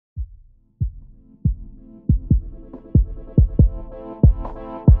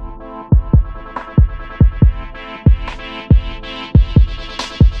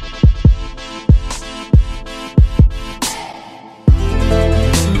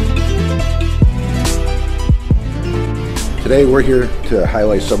Today we're here to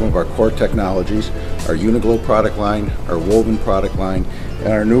highlight some of our core technologies, our Uniglow product line, our woven product line,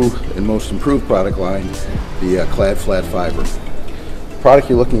 and our new and most improved product line, the clad flat fiber. The product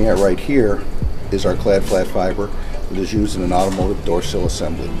you're looking at right here is our clad flat fiber. It is used in an automotive door sill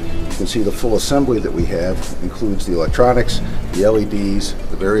assembly. You can see the full assembly that we have includes the electronics, the LEDs,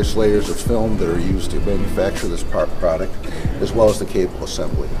 the various layers of film that are used to manufacture this product, as well as the cable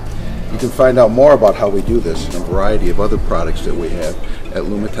assembly. You can find out more about how we do this and a variety of other products that we have at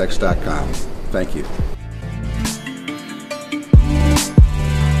Lumitex.com. Thank you.